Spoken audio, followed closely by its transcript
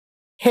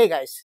Hey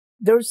guys,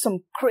 there's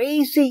some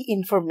crazy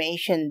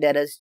information that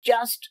has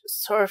just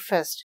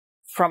surfaced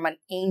from an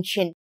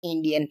ancient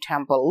Indian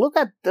temple. Look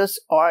at this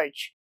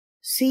arch.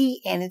 See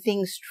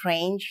anything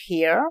strange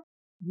here?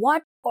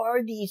 What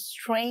are these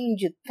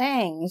strange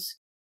things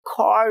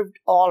carved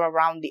all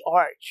around the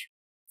arch?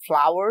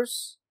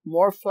 Flowers,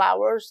 more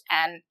flowers,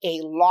 and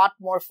a lot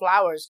more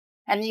flowers.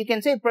 And you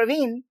can say,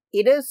 Praveen,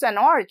 it is an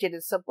arch. It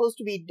is supposed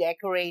to be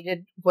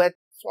decorated with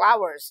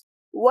flowers.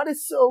 What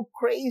is so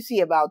crazy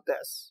about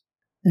this?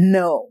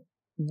 No,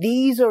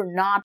 these are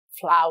not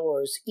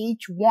flowers.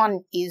 Each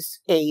one is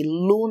a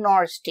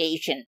lunar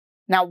station.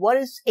 Now, what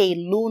is a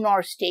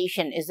lunar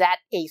station? Is that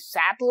a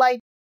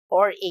satellite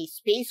or a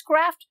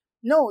spacecraft?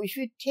 No, if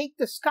you take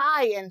the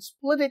sky and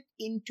split it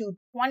into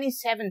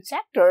 27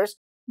 sectors,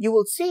 you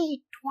will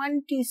see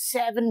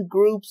 27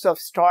 groups of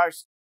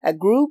stars. A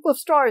group of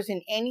stars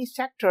in any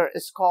sector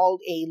is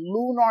called a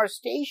lunar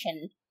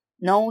station,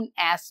 known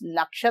as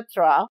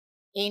nakshatra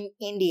in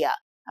India.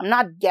 I'm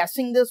not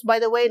guessing this, by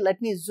the way. Let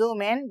me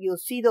zoom in. You'll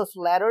see those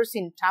letters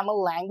in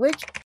Tamil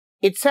language.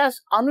 It says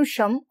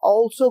Anusham,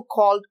 also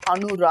called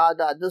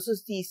Anuradha. This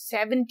is the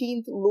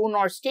 17th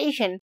lunar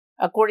station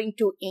according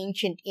to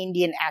ancient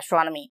Indian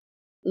astronomy.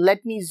 Let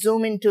me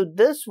zoom into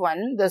this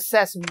one. This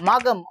says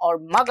Magam or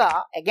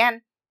Maga.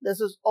 Again,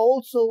 this is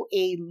also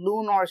a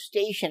lunar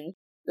station.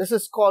 This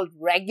is called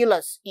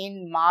Regulus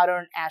in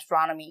modern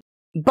astronomy.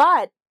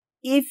 But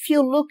if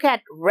you look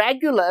at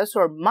Regulus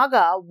or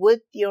Maga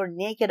with your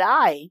naked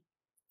eye,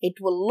 it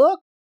will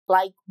look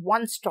like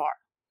one star.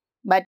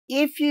 But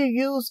if you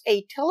use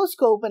a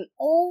telescope, and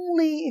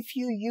only if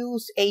you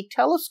use a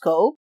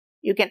telescope,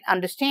 you can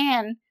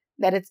understand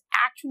that it's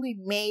actually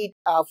made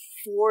of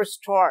 4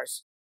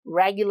 stars.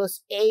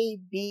 Regulus A,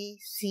 B,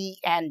 C,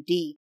 and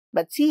D.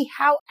 But see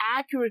how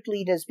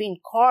accurately it has been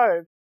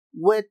carved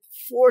with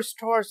 4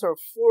 stars or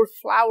 4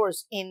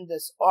 flowers in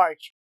this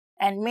arch.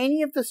 And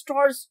many of the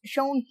stars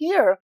shown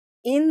here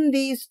in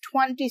these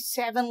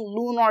 27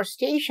 lunar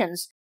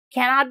stations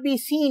cannot be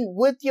seen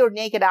with your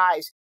naked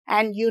eyes,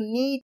 and you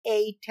need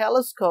a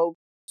telescope.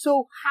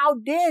 So how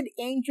did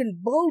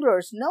ancient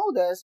builders know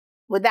this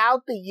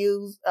without the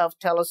use of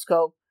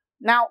telescope?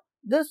 Now,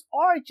 this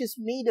arch is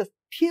made of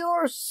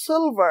pure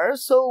silver,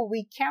 so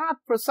we cannot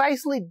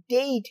precisely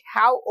date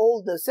how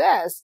old this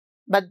is.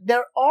 But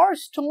there are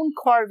stone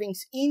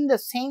carvings in the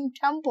same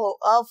temple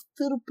of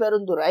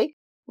Tiruperandurai,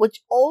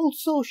 which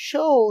also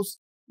shows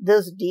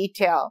this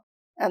detail.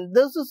 And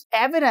this is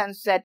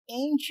evidence that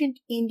ancient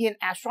Indian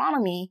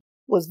astronomy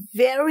was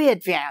very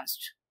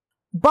advanced.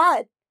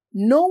 But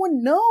no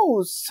one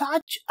knows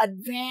such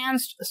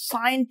advanced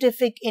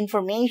scientific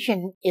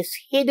information is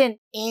hidden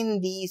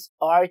in these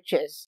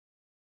arches.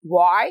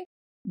 Why?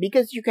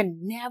 Because you can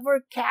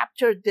never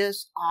capture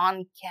this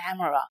on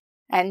camera,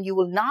 and you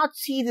will not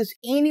see this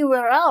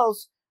anywhere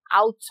else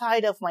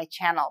outside of my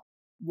channel.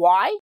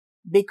 Why?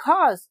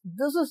 Because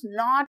this is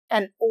not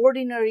an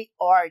ordinary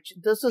arch.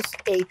 This is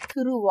a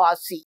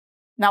Thiruvasi.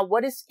 Now,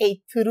 what is a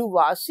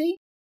Thiruvasi?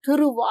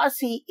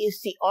 Thiruvasi is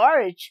the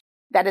arch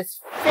that is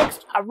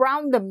fixed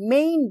around the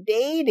main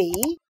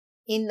deity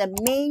in the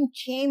main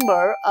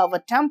chamber of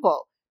a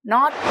temple.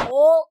 Not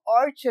all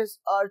arches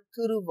are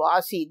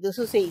Thiruvasi. This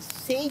is a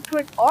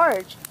sacred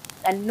arch,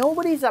 and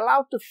nobody is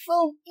allowed to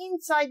film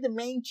inside the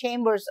main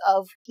chambers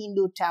of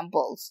Hindu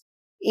temples.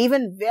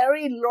 Even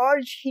very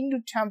large Hindu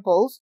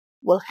temples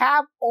will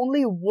have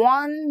only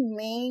one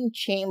main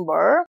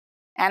chamber,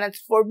 and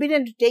it's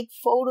forbidden to take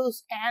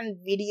photos and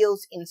videos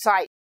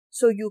inside.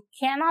 So you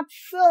cannot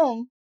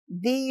film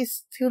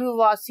these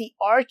Thiruvasi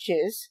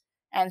arches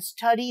and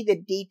study the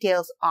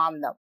details on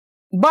them.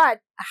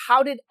 But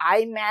how did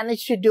I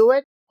manage to do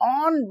it?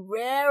 On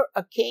rare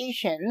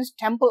occasions,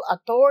 temple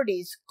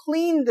authorities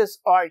clean this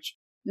arch.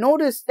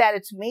 Notice that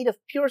it's made of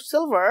pure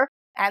silver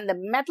and the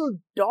metal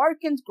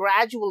darkens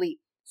gradually.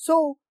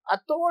 So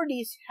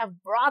authorities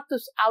have brought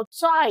this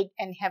outside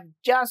and have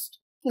just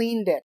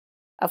cleaned it.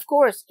 Of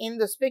course, in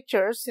this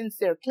picture, since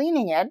they're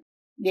cleaning it,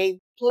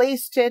 they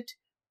placed it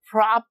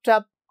propped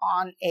up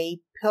on a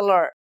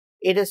pillar.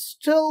 It is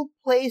still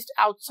placed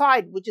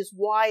outside, which is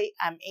why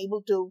I'm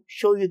able to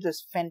show you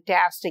this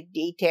fantastic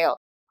detail.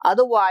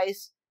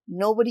 Otherwise,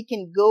 nobody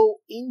can go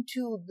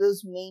into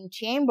this main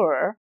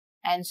chamber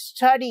and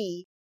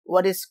study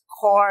what is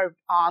carved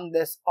on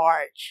this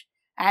arch.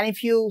 And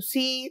if you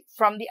see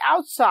from the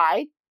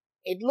outside,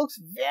 it looks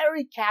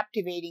very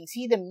captivating.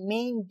 See the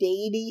main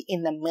deity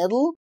in the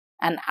middle,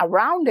 and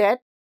around it,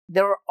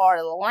 there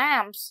are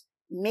lamps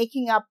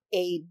making up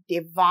a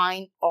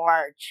divine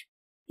arch.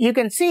 You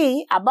can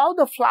see above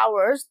the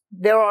flowers,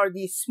 there are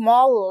these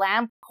small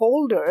lamp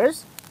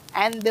holders,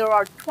 and there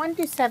are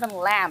 27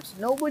 lamps.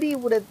 Nobody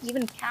would have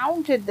even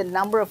counted the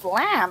number of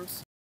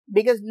lamps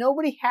because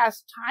nobody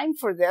has time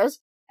for this,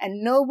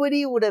 and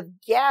nobody would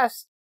have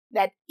guessed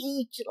that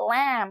each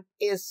lamp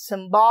is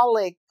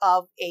symbolic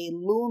of a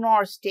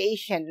lunar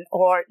station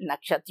or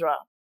nakshatra.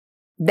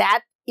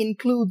 That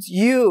includes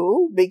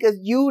you, because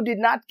you did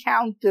not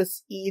count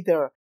this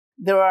either.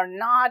 There are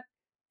not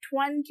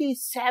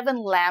 27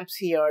 lamps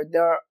here.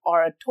 There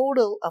are a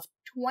total of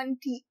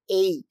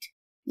 28.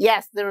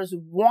 Yes, there is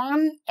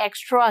one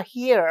extra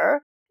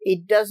here.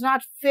 It does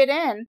not fit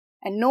in.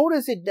 And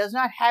notice it does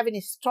not have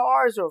any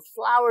stars or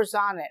flowers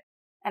on it.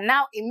 And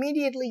now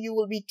immediately you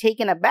will be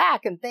taken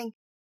aback and think,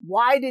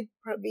 why did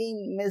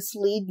Praveen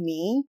mislead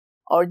me?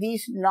 Are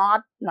these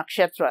not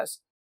nakshatras?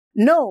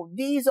 No,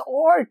 these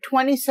are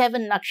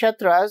 27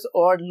 nakshatras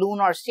or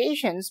lunar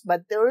stations,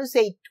 but there is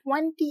a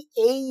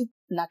 28th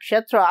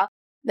nakshatra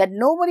that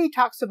nobody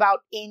talks about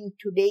in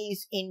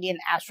today's Indian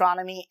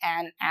astronomy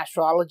and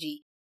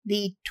astrology.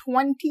 The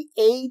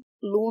 28th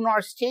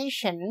lunar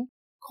station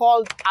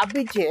called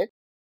Abhijit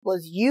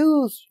was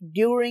used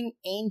during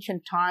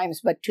ancient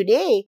times, but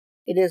today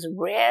it is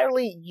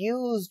rarely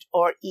used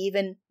or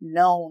even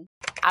known.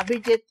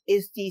 Abhijit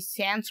is the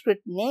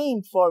Sanskrit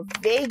name for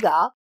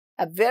Vega,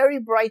 a very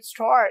bright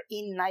star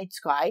in night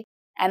sky,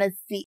 and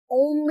it's the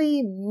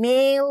only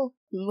male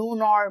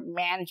lunar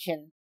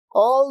mansion.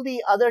 All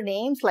the other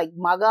names like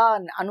Magha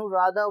and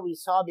Anuradha we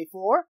saw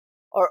before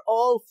are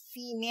all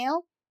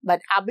female, but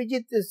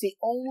Abhijit is the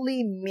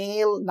only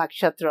male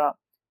nakshatra.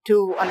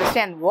 To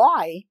understand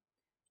why,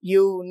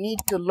 you need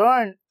to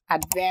learn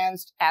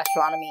advanced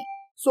astronomy.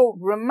 So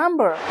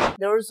remember,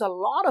 there is a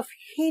lot of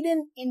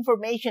hidden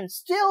information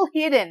still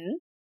hidden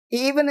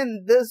even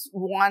in this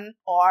one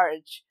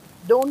arch.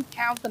 Don't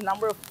count the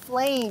number of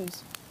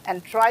flames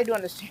and try to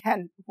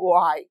understand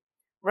why.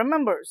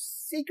 Remember,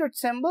 secret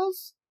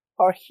symbols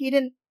are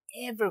hidden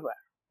everywhere.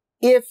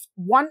 If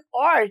one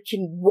arch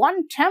in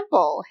one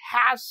temple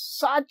has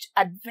such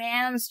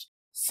advanced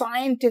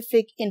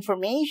scientific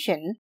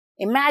information,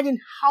 imagine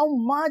how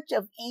much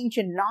of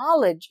ancient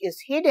knowledge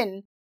is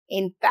hidden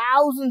in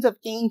thousands of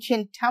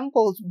ancient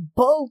temples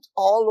built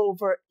all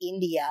over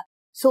India.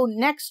 So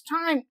next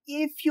time,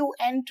 if you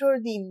enter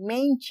the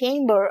main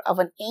chamber of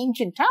an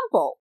ancient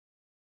temple,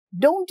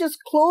 don't just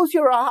close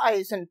your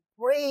eyes and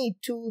pray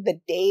to the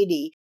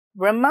deity.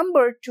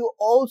 Remember to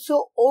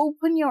also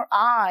open your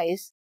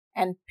eyes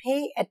and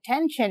pay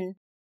attention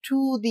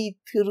to the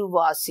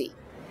Tiruvasi.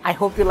 I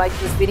hope you liked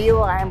this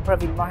video. I am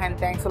PraveenMohan.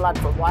 Thanks a lot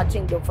for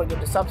watching. Don't forget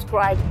to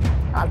subscribe.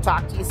 I'll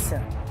talk to you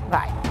soon.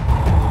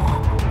 Bye.